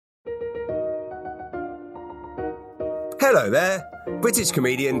Hello there, British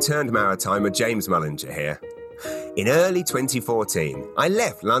comedian turned maritimer James Mullinger here. In early 2014, I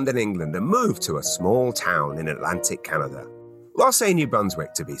left London, England and moved to a small town in Atlantic Canada. Rothesay, New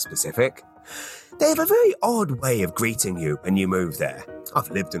Brunswick to be specific. They have a very odd way of greeting you when you move there.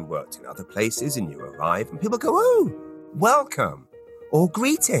 I've lived and worked in other places and you arrive and people go, "Oh, welcome," or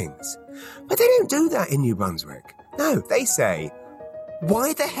 "greetings." But they don't do that in New Brunswick. No, they say,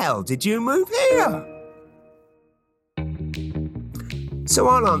 "Why the hell did you move here?" So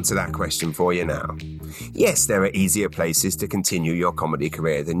I'll answer that question for you now. Yes, there are easier places to continue your comedy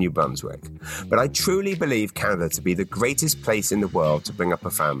career than New Brunswick, but I truly believe Canada to be the greatest place in the world to bring up a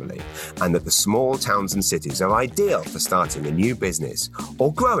family, and that the small towns and cities are ideal for starting a new business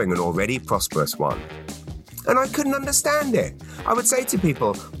or growing an already prosperous one. And I couldn't understand it. I would say to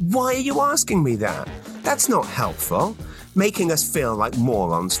people, "Why are you asking me that? That's not helpful. Making us feel like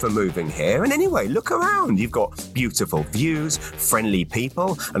morons for moving here. And anyway, look around. You've got beautiful views, friendly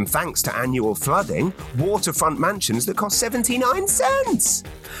people, and thanks to annual flooding, waterfront mansions that cost 79 cents.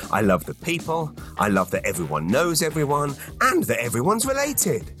 I love the people. I love that everyone knows everyone and that everyone's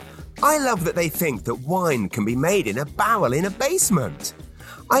related. I love that they think that wine can be made in a barrel in a basement.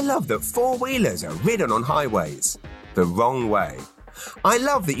 I love that four-wheelers are ridden on highways the wrong way. I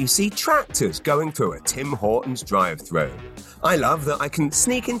love that you see tractors going through a Tim Hortons drive-thru. I love that I can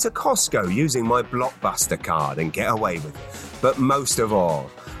sneak into Costco using my Blockbuster card and get away with it. But most of all,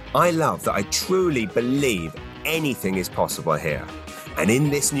 I love that I truly believe anything is possible here. And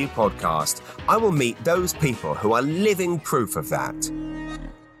in this new podcast, I will meet those people who are living proof of that.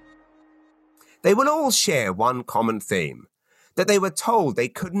 They will all share one common theme, that they were told they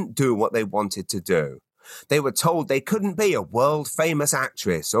couldn't do what they wanted to do. They were told they couldn't be a world-famous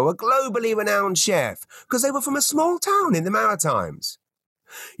actress or a globally renowned chef because they were from a small town in the Maritimes.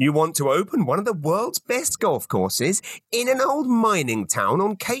 You want to open one of the world's best golf courses in an old mining town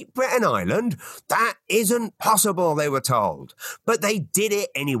on Cape Breton Island? That isn't possible, they were told. But they did it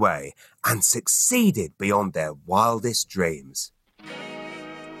anyway and succeeded beyond their wildest dreams.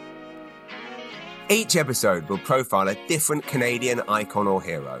 Each episode will profile a different Canadian icon or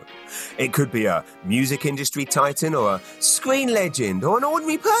hero. It could be a music industry titan or a screen legend or an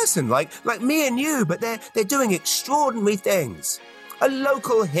ordinary person like me and you, but they're doing extraordinary things. A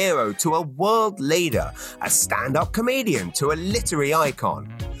local hero to a world leader, a stand-up comedian to a literary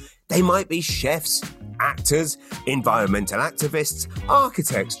icon. They might be chefs, actors, environmental activists,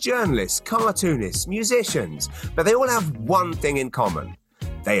 architects, journalists, cartoonists, musicians, but they all have one thing in common.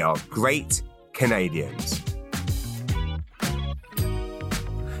 They are great Canadians.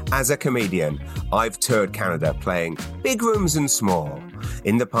 As a comedian, I've toured Canada playing big rooms and small.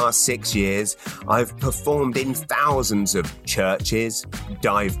 In the past 6 years, I've performed in thousands of churches,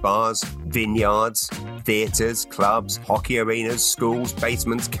 dive bars, vineyards, theatres, clubs, hockey arenas, schools,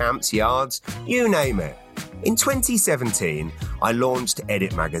 basements, camps, yards, you name it. In 2017, I launched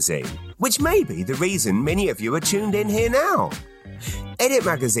Edit Magazine, which may be the reason many of you are tuned in here now. Edit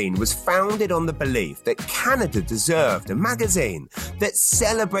Magazine was founded on the belief that Canada deserved a magazine that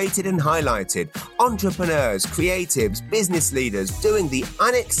celebrated and highlighted entrepreneurs, creatives, business leaders doing the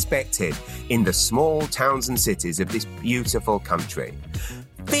unexpected in the small towns and cities of this beautiful country.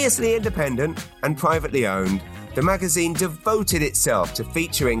 Fiercely independent and privately owned, the magazine devoted itself to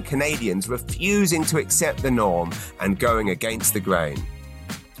featuring Canadians refusing to accept the norm and going against the grain.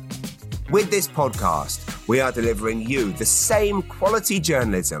 With this podcast, we are delivering you the same quality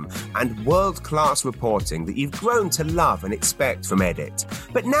journalism and world-class reporting that you've grown to love and expect from Edit,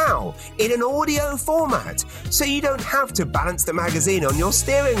 but now in an audio format, so you don't have to balance the magazine on your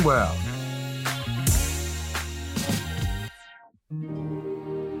steering wheel.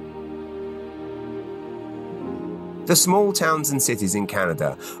 The small towns and cities in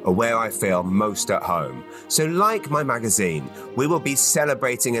Canada are where I feel most at home. So like my magazine, we will be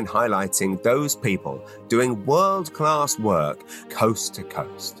celebrating and highlighting those people doing world-class work coast to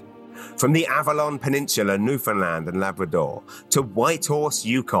coast. From the Avalon Peninsula, Newfoundland and Labrador, to Whitehorse,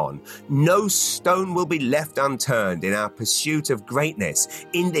 Yukon, no stone will be left unturned in our pursuit of greatness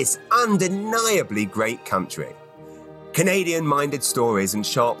in this undeniably great country. Canadian-minded stories and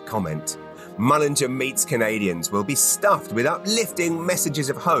sharp comment. Mullinger Meets Canadians will be stuffed with uplifting messages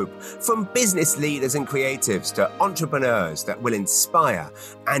of hope from business leaders and creatives to entrepreneurs that will inspire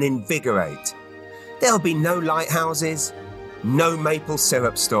and invigorate. There'll be no lighthouses, no maple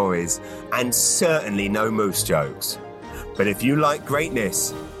syrup stories, and certainly no moose jokes. But if you like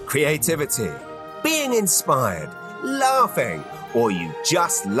greatness, creativity, being inspired, laughing, or you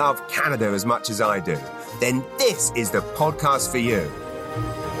just love Canada as much as I do, then this is the podcast for you.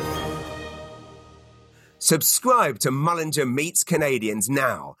 Subscribe to Mullinger Meets Canadians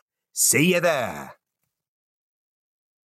now. See you there.